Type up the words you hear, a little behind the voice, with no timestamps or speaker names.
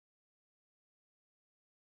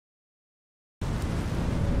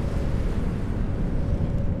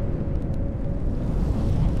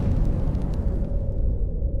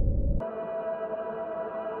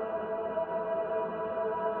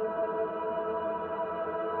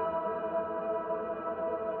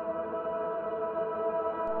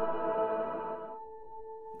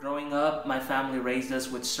Growing up, my family raised us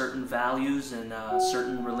with certain values and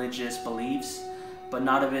certain religious beliefs, but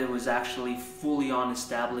none of it was actually fully on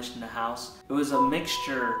established in the house. It was a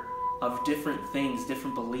mixture of different things,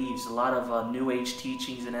 different beliefs, a lot of New Age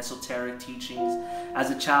teachings and esoteric teachings. As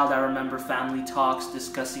a child, I remember family talks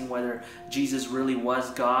discussing whether Jesus really was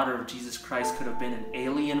God or if Jesus Christ could have been an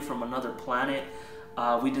alien from another planet.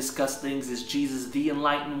 We discussed things, is Jesus the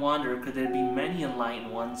enlightened one, or could there be many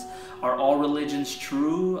enlightened ones? Are all religions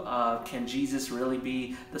true? Can Jesus really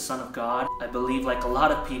be the Son of God? I believe, like a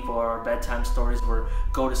lot of people, our bedtime stories were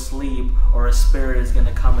go to sleep or a spirit is going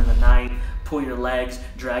to come in the night, pull your legs,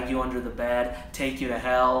 drag you under the bed, take you to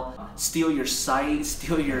hell, steal your sight,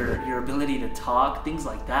 steal your ability to talk, things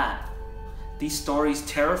like that. These stories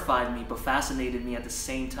terrified me but fascinated me at the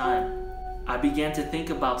same time. I began to think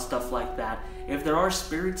about stuff like that. If there are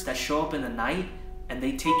spirits that show up in the night and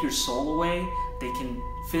they take your soul away, they can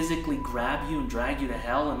physically grab you and drag you to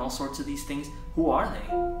hell and all sorts of these things, who are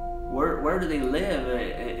they? Where do they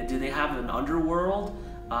live? Do they have an underworld?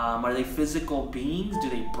 Are they physical beings? Do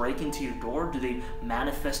they break into your door? Do they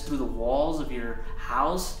manifest through the walls of your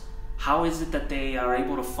house? How is it that they are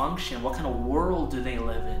able to function? What kind of world do they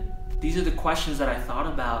live in? These are the questions that I thought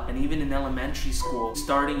about, and even in elementary school.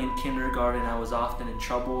 Starting in kindergarten, I was often in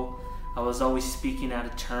trouble. I was always speaking out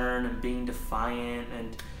of turn and being defiant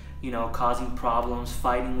and, you know, causing problems,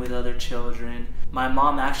 fighting with other children. My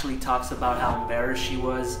mom actually talks about how embarrassed she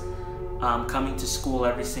was coming to school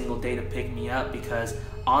every single day to pick me up, because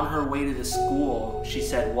on her way to the school, she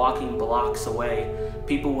said walking blocks away,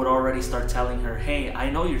 people would already start telling her, hey, I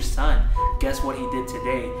know your son. Guess what he did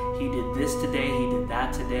today? He did this today, he did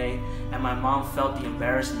that today. And my mom felt the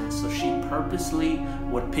embarrassment, so she purposely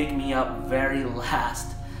would pick me up very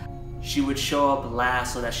last. She would show up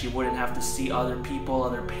last so that she wouldn't have to see other people,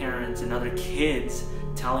 other parents, and other kids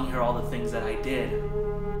telling her all the things that I did.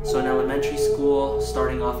 So in elementary school,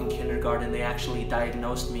 starting off in kindergarten, they actually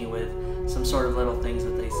diagnosed me with some sort of little things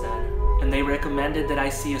that they said. And they recommended that I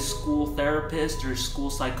see a school therapist or a school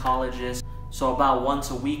psychologist. So about once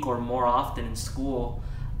a week or more often in school,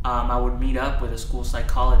 I would meet up with a school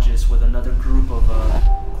psychologist with another group of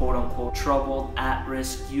quote-unquote troubled,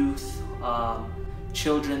 at-risk youth,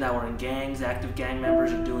 children that were in gangs, active gang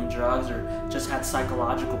members, or doing drugs, or just had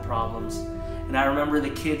psychological problems. And I remember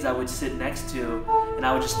the kids I would sit next to, and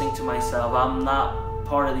I would just think to myself, I'm not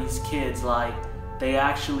part of these kids. Like, they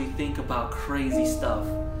actually think about crazy stuff.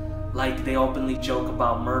 Like, they openly joke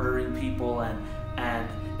about murdering people and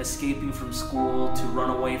escaping from school to run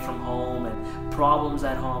away from home and problems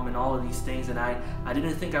at home and all of these things. And I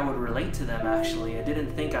didn't think I would relate to them, actually. I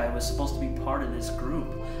didn't think I was supposed to be part of this group.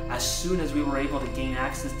 As soon as we were able to gain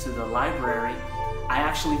access to the library, I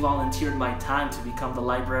actually volunteered my time to become the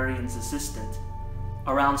librarian's assistant.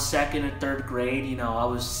 Around 2nd or 3rd grade, you know, I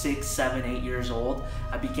was 6, 7, 8 years old.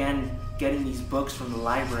 I began getting these books from the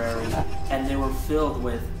library, and they were filled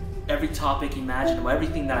with every topic imaginable,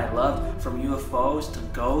 everything that I loved, from UFOs to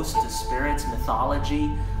ghosts to spirits, mythology,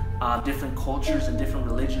 different cultures and different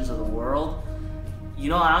religions of the world. You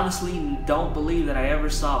know, I honestly don't believe that I ever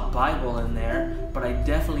saw a Bible in there, but I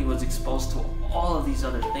definitely was exposed to all of these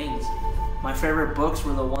other things. My favorite books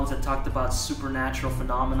were the ones that talked about supernatural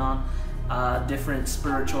phenomenon, different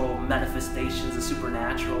spiritual manifestations, the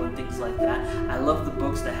supernatural and things like that. I love the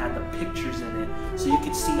books that had the pictures in it, so you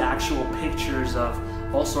could see actual pictures of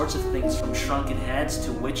all sorts of things, from shrunken heads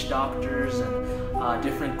to witch doctors and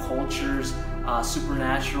different cultures,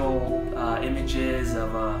 supernatural images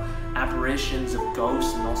of apparitions of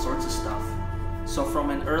ghosts and all sorts of stuff. So from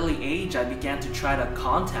an early age, I began to try to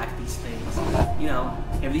contact these things. You know,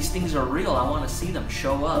 if these things are real, I want to see them.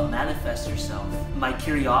 Show up, manifest yourself. My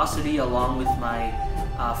curiosity, along with my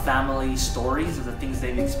family stories of the things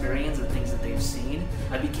they've experienced, the things that they've seen,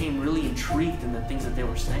 I became really intrigued in the things that they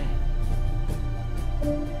were saying.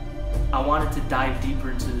 I wanted to dive deeper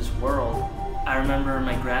into this world. I remember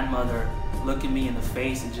my grandmother looking me in the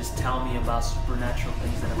face and just tell me about supernatural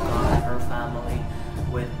things that have gone on in her family,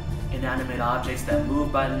 with inanimate objects that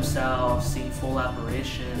move by themselves, seeing full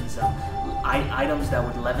apparitions, items that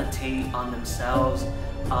would levitate on themselves,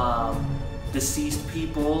 deceased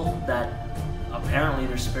people that apparently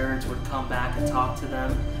their spirits would come back and talk to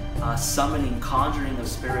them, summoning, conjuring of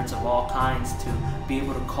spirits of all kinds to be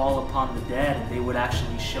able to call upon the dead and they would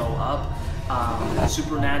actually show up,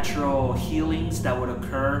 supernatural healings that would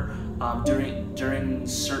occur during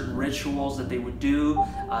certain rituals that they would do,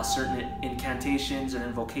 certain incantations and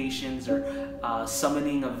invocations, or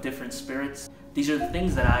summoning of different spirits. These are the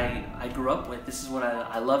things that I grew up with. This is what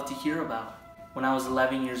I love to hear about. When I was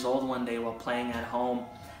 11 years old one day while playing at home,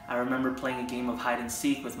 I remember playing a game of hide and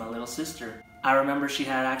seek with my little sister. I remember she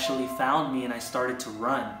had actually found me and I started to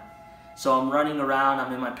run. So I'm running around,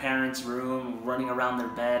 I'm in my parents' room, running around their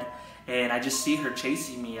bed, and I just see her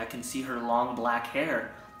chasing me. I can see her long black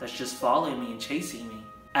hair that's just following me and chasing me.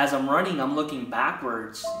 As I'm running, I'm looking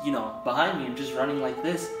backwards, you know, behind me. I'm just running like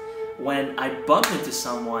this. When I bump into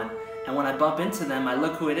someone, and when I bump into them, I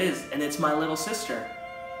look who it is, and it's my little sister.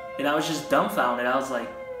 And I was just dumbfounded. I was like,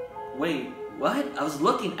 wait, what? I was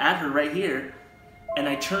looking at her right here, and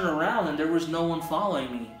I turned around and there was no one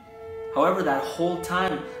following me. However, that whole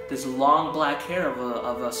time, this long black hair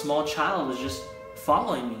of a small child was just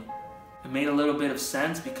following me. It made a little bit of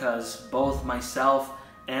sense because both myself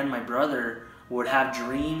and my brother would have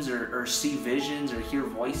dreams or see visions or hear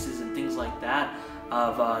voices and things like that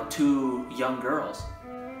of two young girls.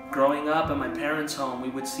 Growing up at my parents' home, we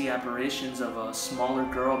would see apparitions of a smaller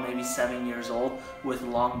girl, maybe 7 years old, with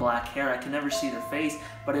long black hair. I could never see their face,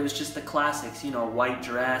 but it was just the classics, you know, white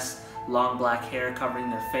dress, long black hair covering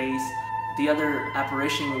their face. The other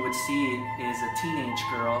apparition we would see is a teenage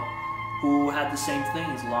girl who had the same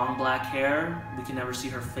things, long black hair, we could never see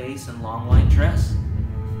her face, and long white dress.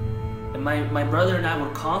 And my brother and I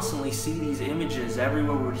would constantly see these images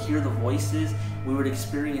everywhere. We would hear the voices, we would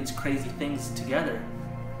experience crazy things together.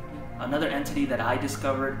 Another entity that I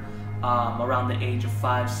discovered around the age of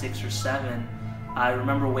 5, 6, or 7, I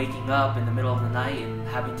remember waking up in the middle of the night and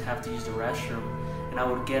having to use the restroom. And I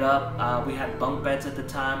would get up, we had bunk beds at the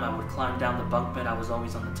time, I would climb down the bunk bed, I was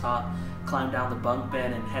always on the top, climb down the bunk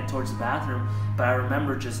bed and head towards the bathroom. But I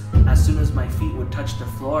remember just as soon as my feet would touch the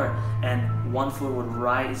floor and one foot would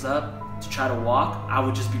rise up to try to walk, I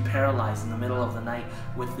would just be paralyzed in the middle of the night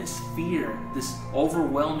with this fear, this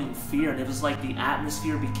overwhelming fear. And it was like the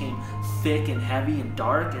atmosphere became thick and heavy and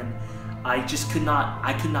dark, and I could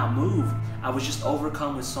not move. I was just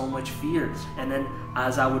overcome with so much fear. And then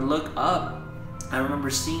as I would look up, I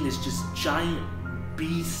remember seeing this just giant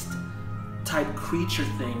beast type creature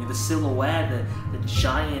thing, the silhouette, the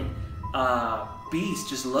giant beast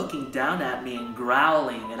just looking down at me and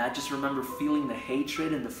growling. And I just remember feeling the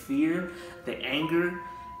hatred and the fear, the anger,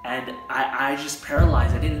 and I just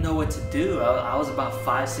paralyzed. I didn't know what to do. I was about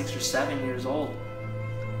 5, 6, or 7 years old.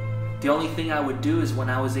 The only thing I would do is when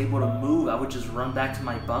I was able to move, I would just run back to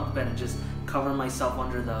my bunk bed and just cover myself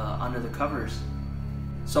under the covers.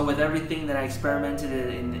 So with everything that I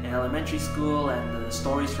experimented in elementary school and the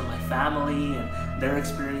stories from my family and their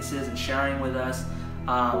experiences and sharing with us,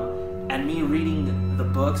 and me reading the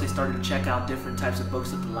books, I started to check out different types of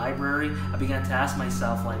books at the library. I began to ask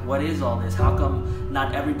myself, like, what is all this? How come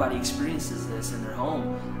not everybody experiences this in their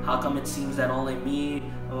home? How come it seems that only me,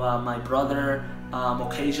 my brother,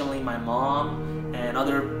 occasionally my mom, and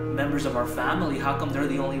other members of our family, how come they're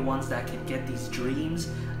the only ones that can get these dreams,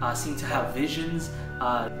 seem to have visions,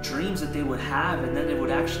 dreams that they would have, and then it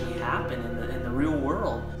would actually happen in the real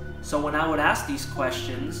world? So when I would ask these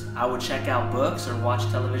questions, I would check out books or watch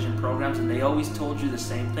television programs, and they always told you the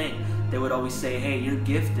same thing. They would always say, hey, you're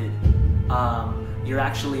gifted. You're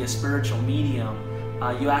actually a spiritual medium.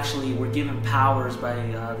 You actually were given powers by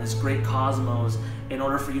this great cosmos in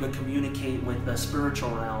order for you to communicate with the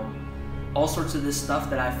spiritual realm. All sorts of this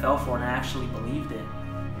stuff that I fell for, and I actually believed it.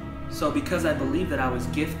 So because I believed that I was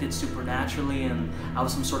gifted supernaturally and I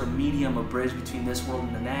was some sort of medium, a bridge between this world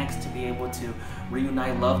and the next, to be able to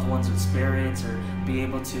reunite loved ones with spirits, or be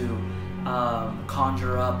able to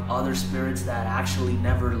conjure up other spirits that actually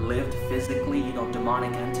never lived physically, you know,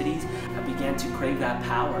 demonic entities, I began to crave that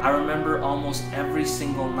power. I remember almost every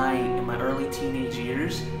single night in my early teenage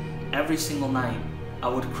years, every single night, I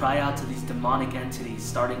would cry out to these demonic entities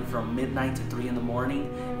starting from midnight to 3 in the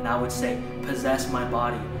morning, and I would say, possess my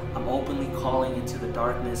body. I'm openly calling into the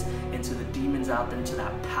darkness, into the demons out there, into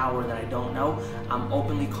that power that I don't know. I'm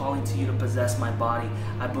openly calling to you to possess my body.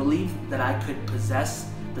 I believe that I could possess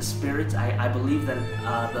the spirits. I believe that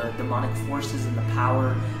the demonic forces and the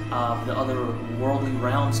power of the other worldly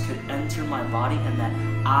realms could enter my body, and that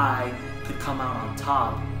I could come out on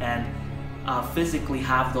top and physically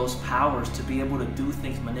have those powers to be able to do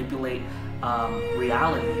things, manipulate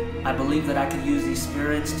reality. I believe that I could use these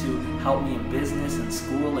spirits to help me in business and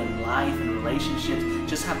school and life and relationships,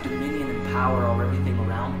 just have dominion and power over everything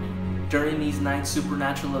around me. During these nights,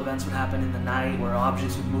 supernatural events would happen in the night where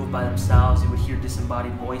objects would move by themselves. You would hear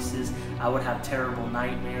disembodied voices. I would have terrible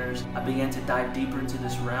nightmares. I began to dive deeper into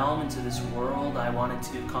this realm, into this world. I wanted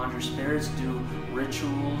to conjure spirits, do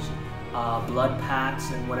rituals, blood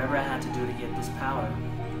pacts, and whatever I had to do to get this power.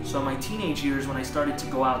 So in my teenage years, when I started to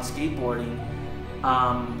go out skateboarding,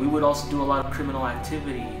 we would also do a lot of criminal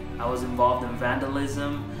activity. I was involved in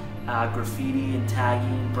vandalism, graffiti and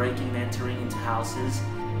tagging, breaking and entering into houses.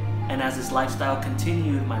 And as this lifestyle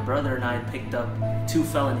continued, my brother and I picked up 2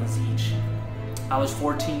 felonies each. I was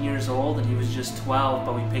 14 years old and he was just 12,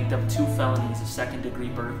 but we picked up 2 felonies of second-degree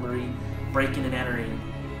burglary, breaking and entering.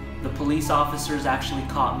 The police officers actually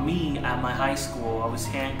caught me at my high school. I was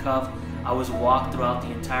handcuffed. I was walked throughout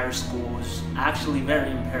the entire school. It was actually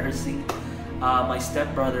very embarrassing. My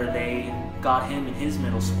stepbrother, they got him in his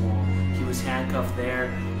middle school. He was handcuffed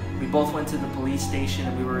there. We both went to the police station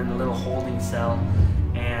and we were in a little holding cell.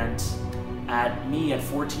 And me at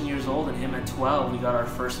 14 years old and him at 12, we got our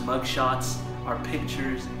first mug shots, our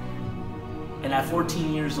pictures. And at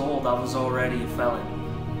 14 years old, I was already a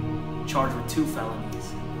felon, charged with 2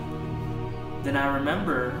 felonies. Then I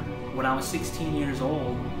remember when I was 16 years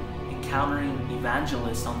old, encountering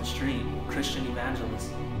evangelists on the street, Christian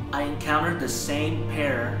evangelists. I encountered the same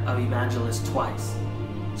pair of evangelists twice.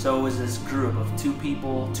 So it was this group of 2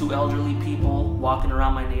 people, 2 elderly people walking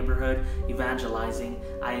around my neighborhood evangelizing.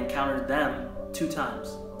 I encountered them 2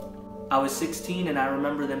 times. I was 16 and I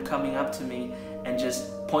remember them coming up to me and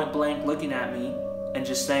just point blank looking at me and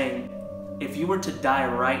just saying, "If you were to die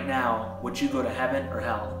right now, would you go to heaven or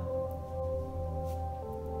hell?"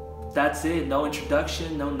 That's it, no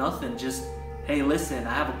introduction, no nothing, just, "Hey, listen,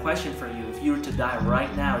 I have a question for you. If you were to die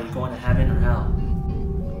right now, are you going to heaven or hell?"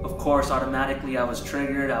 Of course, automatically I was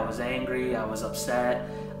triggered, I was angry, I was upset.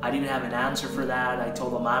 I didn't have an answer for that. I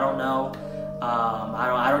told them, I don't know.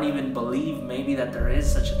 I don't even believe maybe that there is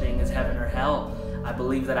such a thing as heaven or hell. I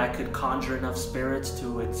believe that I could conjure enough spirits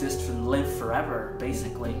to exist and live forever,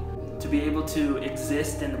 basically. To be able to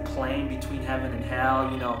exist in the plane between heaven and hell,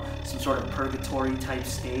 you know, some sort of purgatory type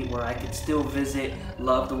state where I could still visit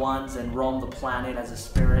loved ones and roam the planet as a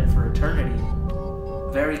spirit for eternity.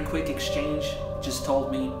 Very quick exchange, just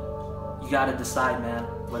told me, "You gotta decide, man,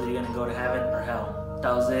 whether you're gonna go to heaven or hell."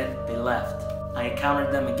 That was it, they left. I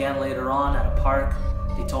encountered them again later on at a park.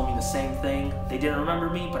 They told me the same thing. They didn't remember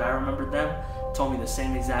me, but I remembered them. Told me the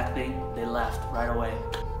same exact thing. They left right away.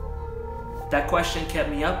 That question kept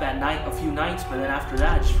me up at night a few nights, but then after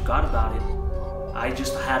that, I just forgot about it. I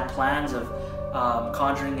just had plans of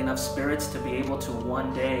conjuring enough spirits to be able to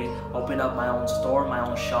one day open up my own store, my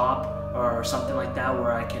own shop, or something like that,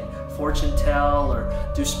 where I could fortune tell or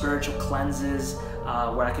do spiritual cleanses,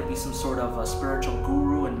 where I could be some sort of a spiritual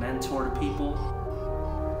guru and mentor to people.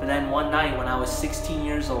 But then one night when I was 16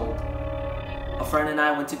 years old, a friend and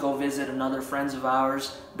I went to go visit another friends of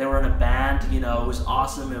ours. They were in a band, you know, it was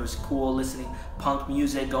awesome, it was cool listening punk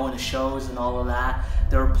music, going to shows and all of that.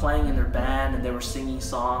 They were playing in their band and they were singing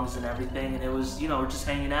songs and everything, and it was, you know, we're just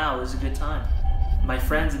hanging out, it was a good time. My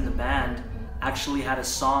friends in the band actually had a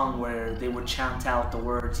song where they would chant out the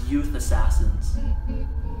words "Youth Assassins."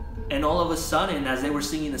 And all of a sudden, as they were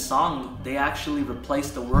singing the song, they actually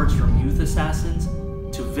replaced the words from "Youth Assassins"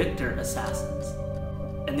 to "Victor Assassins."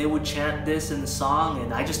 And they would chant this in the song,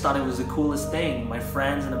 and I just thought it was the coolest thing. My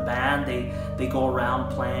friends in a band, they go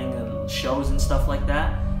around playing in shows and stuff like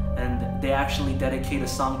that, and they actually dedicate a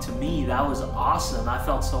song to me. That was awesome. I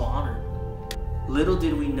felt so honored. Little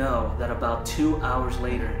did we know that about 2 hours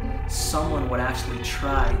later, someone would actually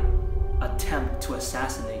attempt to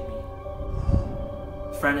assassinate me.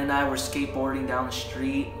 A friend and I were skateboarding down the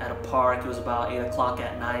street at a park. It was about 8 o'clock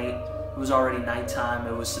at night. It was already nighttime.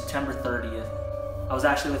 It was September 30th. I was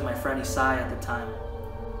actually with my friend Isai at the time.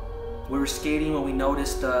 We were skating when we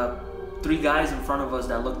noticed 3 guys in front of us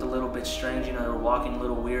that looked a little bit strange. You know, they were walking a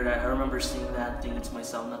little weird. I remember seeing that, thinking to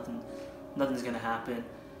myself, nothing's gonna happen.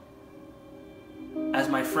 As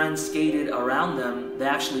my friend skated around them, they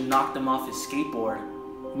actually knocked him off his skateboard.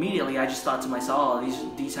 Immediately, I just thought to myself,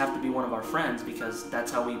 oh, these have to be one of our friends, because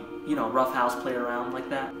that's how we, you know, roughhouse play around like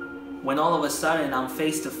that. When all of a sudden, I'm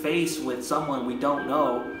face to face with someone we don't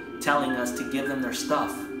know telling us to give them their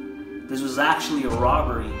stuff. This was actually a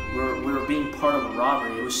robbery. We were being part of a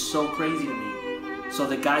robbery. It was so crazy to me. So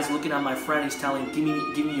the guy's looking at my friend, he's telling,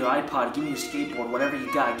 give me your iPod, give me your skateboard, whatever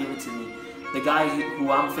you got, give it to me. The guy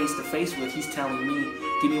who I'm face to face with, he's telling me,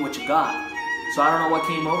 give me what you got. So I don't know what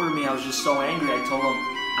came over me. I was just so angry. I told him,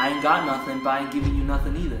 I ain't got nothing, but I ain't giving you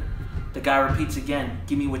nothing either. The guy repeats again,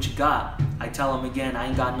 give me what you got. I tell him again, I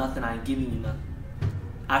ain't got nothing, I ain't giving you nothing.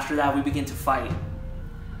 After that, we begin to fight.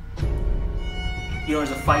 You know,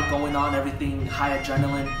 there's a fight going on, everything, high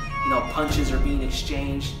adrenaline, you know, punches are being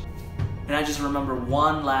exchanged. And I just remember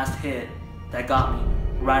one last hit that got me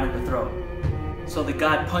right in the throat. So the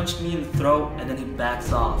guy punched me in the throat and then he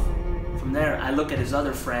backs off. From there, I look at his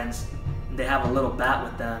other friends, and they have a little bat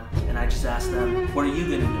with them, and I just ask them, what are you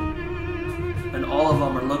gonna do? And all of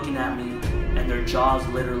them are looking at me, and their jaws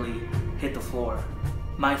literally hit the floor.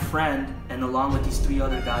 My friend, and along with these 3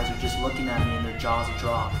 other guys, are just looking at me and their jaws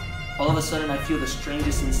drop. All of a sudden, I feel the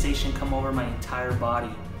strangest sensation come over my entire body.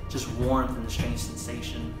 Just warmth and a strange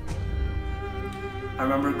sensation. I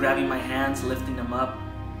remember grabbing my hands, lifting them up,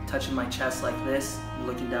 touching my chest like this,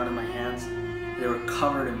 looking down at my hands. They were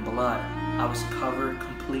covered in blood. I was covered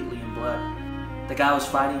completely in blood. The guy I was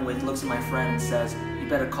fighting with looks at my friend and says, "You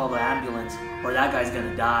better call the ambulance or that guy's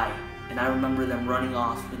gonna die." And I remember them running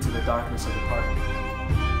off into the darkness of the park.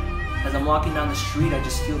 As I'm walking down the street, I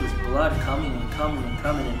just feel this blood coming and coming and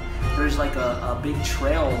coming, and there's like a big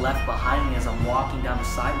trail left behind me as I'm walking down the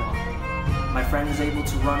sidewalk. My friend is able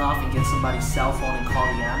to run off and get somebody's cell phone and call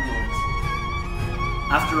the ambulance.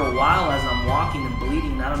 After a while, as I'm walking and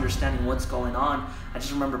bleeding, not understanding what's going on, I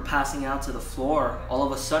just remember passing out to the floor. All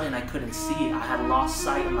of a sudden, I couldn't see. I had lost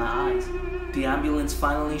sight in my eyes. The ambulance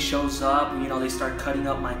finally shows up, and they start cutting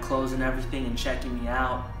up my clothes and everything and checking me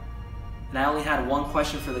out. And I only had one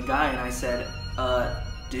question for the guy, and I said,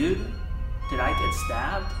 dude, did I get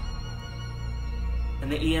stabbed? And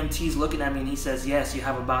the EMT's looking at me and he says, "Yes, you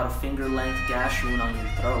have about a finger-length gash wound on your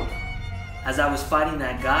throat." As I was fighting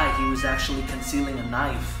that guy, he was actually concealing a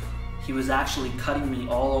knife. He was actually cutting me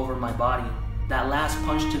all over my body. That last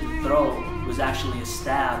punch to the throat was actually a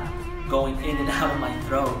stab going in and out of my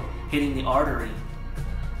throat, hitting the artery.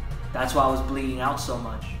 That's why I was bleeding out so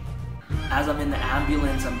much. As I'm in the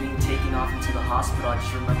ambulance, I'm being taken off into the hospital. I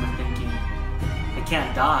just remember thinking, I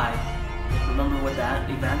can't die. Remember what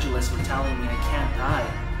the evangelists were telling me, I can't die.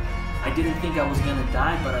 I didn't think I was gonna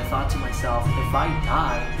die, but I thought to myself, if I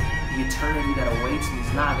die, the eternity that awaits me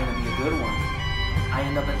is not gonna be a good one. I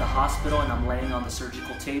end up at the hospital and I'm laying on the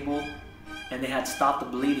surgical table, and they had stopped the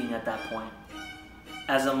bleeding at that point.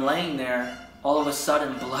 As I'm laying there, all of a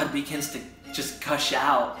sudden blood begins to just gush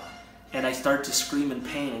out, and I start to scream in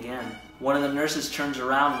pain again. One of the nurses turns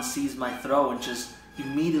around and sees my throat and just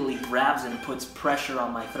immediately grabs it and puts pressure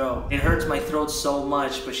on my throat. It hurts my throat so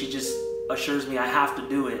much, but she just assures me I have to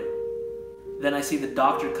do it. Then I see the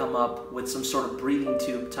doctor come up with some sort of breathing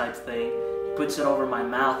tube type thing. He puts it over my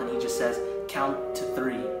mouth and he just says, "Count to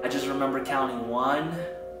 3. I just remember counting 1,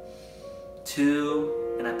 2,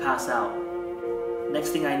 and I pass out. Next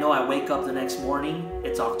thing I know, I wake up the next morning.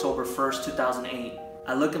 It's October 1st, 2008.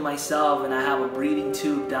 I look at myself and I have a breathing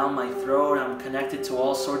tube down my throat. I'm connected to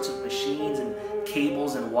all sorts of machines and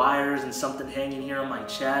cables and wires and something hanging here on my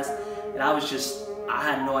chest. And I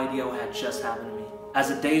had no idea what had just happened to me. As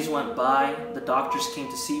the days went by, the doctors came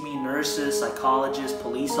to see me, nurses, psychologists,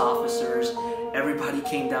 police officers, everybody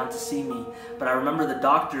came down to see me. But I remember the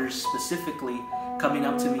doctors specifically coming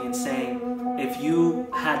up to me and saying, if you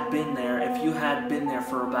had been there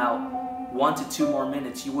for about 1 to 2 more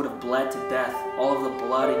minutes, you would have bled to death. All of the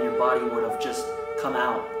blood in your body would have just come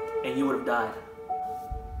out and you would have died.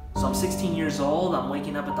 So I'm 16 years old, I'm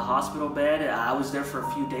waking up at the hospital bed. I was there for a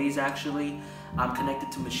few days actually. I'm connected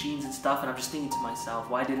to machines and stuff, and I'm just thinking to myself,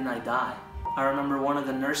 why didn't I die? I remember one of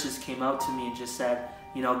the nurses came out to me and just said,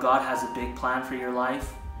 God has a big plan for your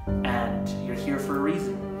life and you're here for a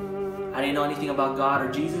reason. I didn't know anything about God or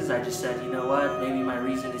Jesus. I just said, you know what, maybe my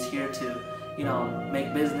reason is here to,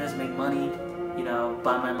 make business, make money,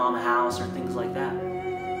 buy my mom a house or things like that.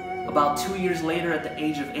 About 2 years later, at the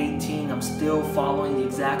age of 18, I'm still following the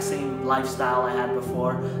exact same lifestyle I had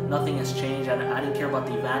before. Nothing has changed. I didn't care about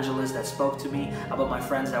the evangelists that spoke to me, about my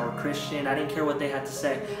friends that were Christian. I didn't care what they had to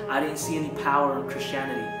say. I didn't see any power in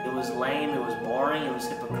Christianity. It was lame, it was boring, it was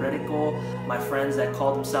hypocritical. My friends that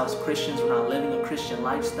called themselves Christians were not living a Christian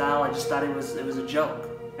lifestyle. I just thought it was a joke.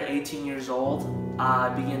 At 18 years old, I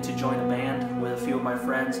began to join a band with a few of my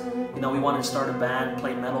friends. We wanted to start a band,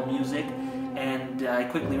 play metal music. And I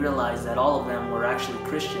quickly realized that all of them were actually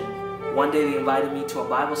Christian. One day they invited me to a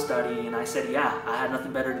Bible study and I said, yeah, I had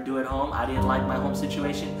nothing better to do at home. I didn't like my home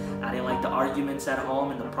situation. I didn't like the arguments at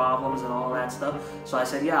home and the problems and all that stuff. So I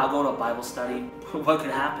said, yeah, I'll go to a Bible study. What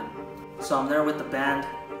could happen? So I'm there with the band.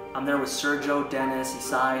 I'm there with Sergio, Dennis,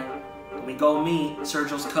 Isai. And we go meet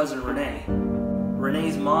Sergio's cousin, Renee.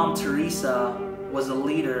 Renee's mom, Teresa, was the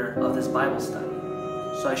leader of this Bible study.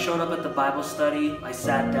 So I showed up at the Bible study, I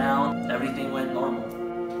sat down, everything went normal.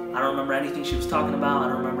 I don't remember anything she was talking about, I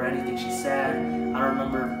don't remember anything she said, I don't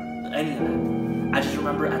remember any of that. I just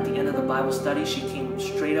remember at the end of the Bible study, she came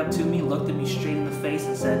straight up to me, looked at me straight in the face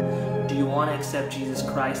and said, "Do you want to accept Jesus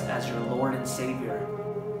Christ as your Lord and Savior?"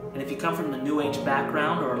 And if you come from the New Age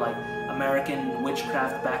background or like American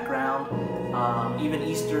witchcraft background, even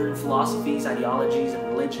Eastern philosophies, ideologies, and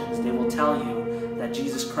religions, they will tell you that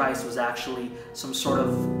Jesus Christ was actually some sort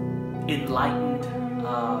of enlightened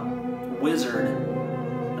wizard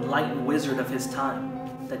of his time.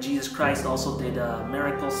 That Jesus Christ also did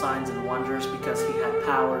miracle signs and wonders because he had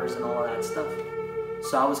powers and all of that stuff.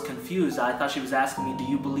 So I was confused. I thought she was asking me, do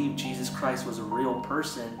you believe Jesus Christ was a real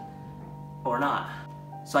person or not?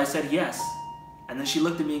 So I said yes. And then she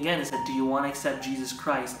looked at me again and said, do you want to accept Jesus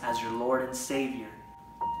Christ as your Lord and Savior?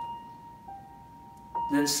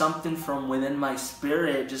 Then something from within my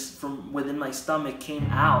spirit, just from within my stomach, came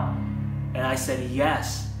out. And I said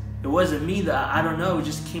yes. It wasn't me, I don't know, it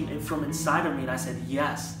just came in from inside of me, and I said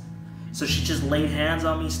yes. So she just laid hands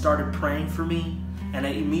on me, started praying for me, and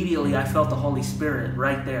immediately I felt the Holy Spirit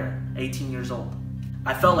right there, 18 years old.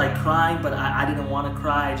 I felt like crying, but I didn't want to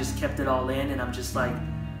cry. I just kept it all in, and I'm just like,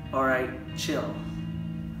 all right, chill.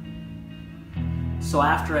 So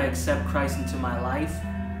after I accept Christ into my life,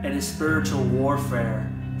 it is spiritual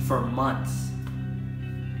warfare for months.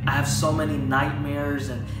 I have so many nightmares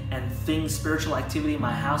and things, spiritual activity in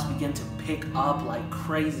my house begin to pick up like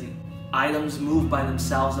crazy. Items move by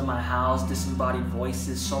themselves in my house, disembodied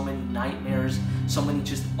voices, so many nightmares, so many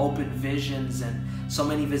just open visions, and so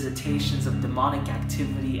many visitations of demonic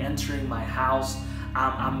activity entering my house.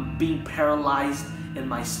 I'm being paralyzed in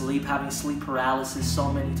my sleep, having sleep paralysis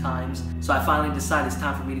so many times. So I finally decided it's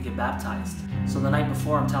time for me to get baptized. So the night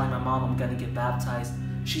before, I'm telling my mom I'm gonna get baptized.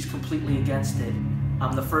 She's completely against it.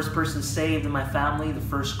 I'm the first person saved in my family, the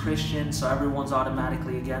first Christian, so everyone's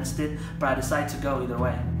automatically against it, but I decided to go either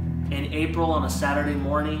way. In April, on a Saturday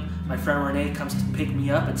morning, my friend Renee comes to pick me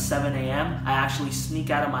up at 7 a.m. I actually sneak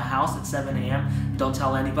out of my house at 7 a.m. Don't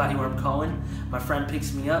tell anybody where I'm going. My friend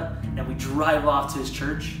picks me up, and we drive off to his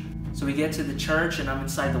church. So we get to the church, and I'm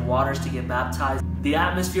inside the waters to get baptized. The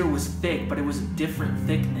atmosphere was thick, but it was a different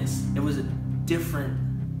thickness. It was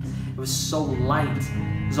so light.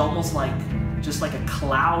 It was almost like, just like a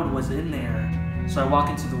cloud was in there. So I walk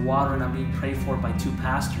into the water and I'm being prayed for by two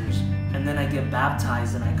pastors. And then I get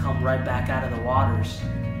baptized and I come right back out of the waters.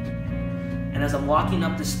 And as I'm walking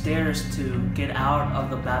up the stairs to get out of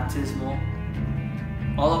the baptismal,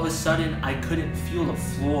 all of a sudden I couldn't feel the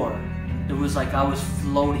floor. It was like I was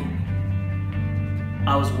floating.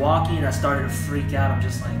 I was walking and I started to freak out. I'm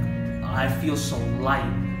just like, I feel so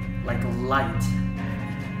light, like light.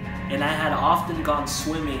 And I had often gone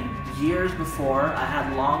swimming years before. I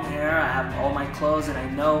had long hair, I have all my clothes, and I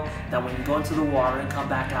know that when you go into the water and come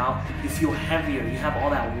back out, you feel heavier. You have all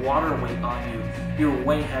that water weight on you. You're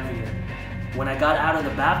way heavier. When I got out of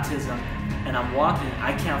the baptism and I'm walking,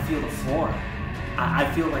 I can't feel the floor. I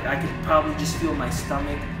feel like I could probably just feel my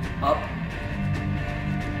stomach up,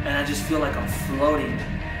 and I just feel like I'm floating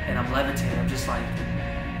and I'm levitating. I'm just like,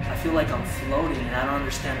 I feel like I'm floating and I don't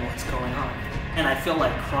understand what's going on. And I feel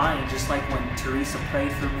like crying, just like when Teresa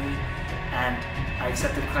prayed for me and I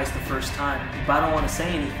accepted Christ the first time. But I don't want to say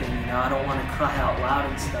anything, you know, I don't want to cry out loud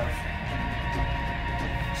and stuff.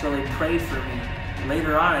 So they prayed for me.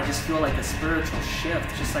 Later on, I just feel like a spiritual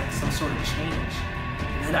shift, just like some sort of change.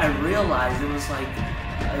 And then I realized it was like,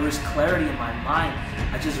 there was clarity in my mind.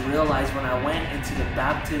 I just realized when I went into the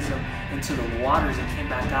baptism, into the waters and came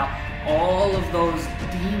back out, all of those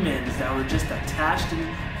demons that were just attached to me,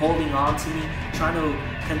 holding on to me, trying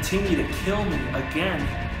to continue to kill me again,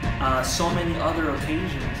 so many other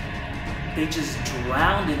occasions, they just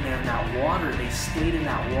drowned in there in that water. They stayed in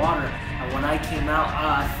that water. And when I came out,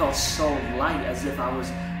 I felt so light, as if I was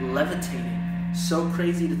levitating. So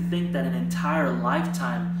crazy to think that an entire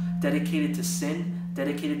lifetime dedicated to sin,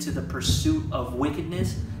 dedicated to the pursuit of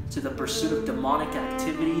wickedness, to the pursuit of demonic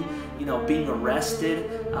activity, you know, being arrested,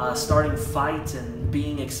 starting fights and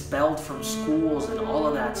being expelled from schools and all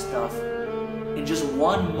of that stuff. In just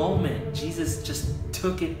one moment, Jesus just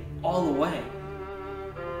took it all away.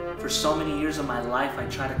 For so many years of my life, I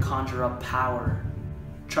tried to conjure up power,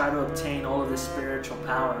 try to obtain all of this spiritual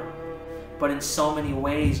power. But in so many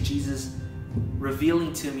ways, Jesus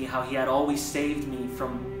revealing to me how he had always saved me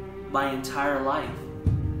from my entire life.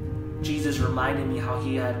 Jesus reminded me how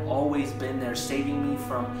he had always been there, saving me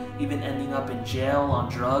from even ending up in jail, on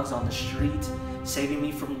drugs, on the street, saving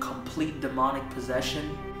me from complete demonic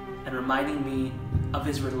possession, and reminding me of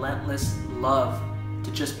his relentless love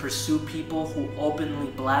to just pursue people who openly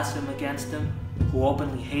blaspheme against him, who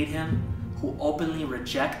openly hate him, who openly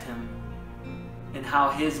reject him, and how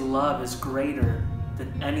his love is greater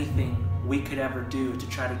than anything we could ever do to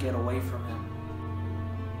try to get away from him.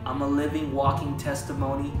 I'm a living, walking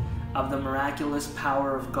testimony of the miraculous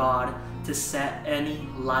power of God to set any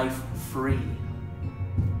life free.